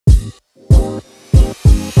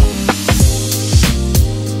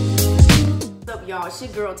y'all? It's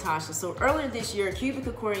your girl Tasha. So earlier this year, Cubic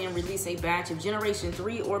Aquarium released a batch of Generation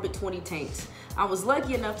 3 Orbit20 tanks. I was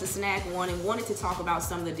lucky enough to snag one and wanted to talk about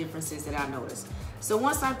some of the differences that I noticed. So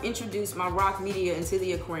once I introduced my rock media into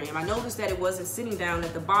the aquarium, I noticed that it wasn't sitting down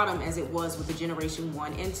at the bottom as it was with the Generation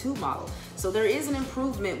 1 and 2 model. So there is an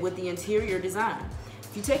improvement with the interior design.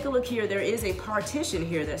 If you take a look here, there is a partition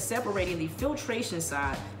here that's separating the filtration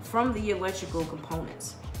side from the electrical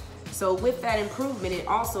components. So with that improvement, it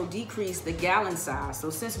also decreased the gallon size. So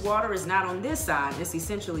since water is not on this side, it's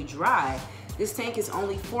essentially dry, this tank is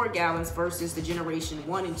only 4 gallons versus the Generation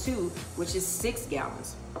 1 and 2, which is 6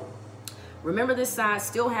 gallons. Remember, this side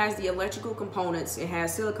still has the electrical components. It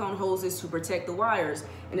has silicone hoses to protect the wires,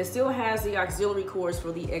 and it still has the auxiliary cords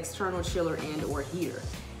for the external chiller and or heater.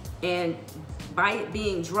 And by it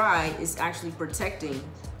being dry, it's actually protecting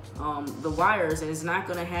the wires, and it's not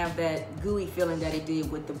going to have that gooey feeling that it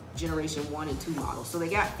did with the Generation 1 and 2 model. So they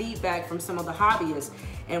got feedback from some of the hobbyists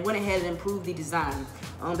and went ahead and improved the design.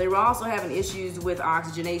 They were also having issues with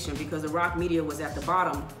oxygenation because the rock media was at the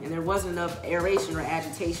bottom and there wasn't enough aeration or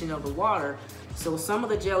agitation of the water. So some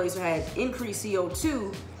of the jellies had increased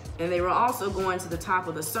CO2, and they were also going to the top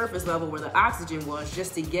of the surface level where the oxygen was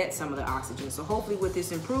just to get some of the oxygen. So hopefully with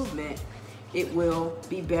this improvement, it will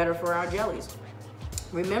be better for our jellies.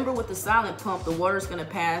 Remember, with the silent pump, the water is going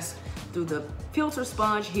to pass through the filter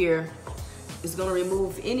sponge here. It's going to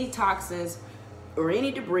remove any toxins or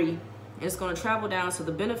any debris, and it's going to travel down to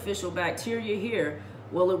the beneficial bacteria here.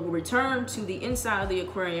 Well, it will return to the inside of the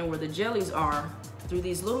aquarium where the jellies are through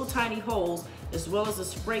these little tiny holes, as well as a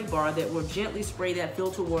spray bar that will gently spray that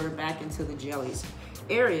filtered water back into the jellies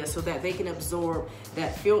area so that they can absorb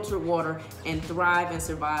that filtered water and thrive and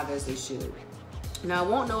survive as they should. Now, I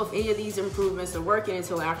won't know if any of these improvements are working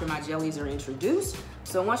until after my jellies are introduced.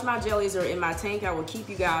 So once my jellies are in my tank, I will keep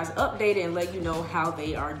you guys updated and let you know how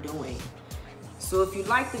they are doing. So if you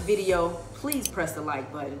like the video, please press the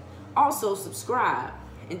like button. Also subscribe.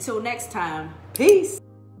 Until next time, peace.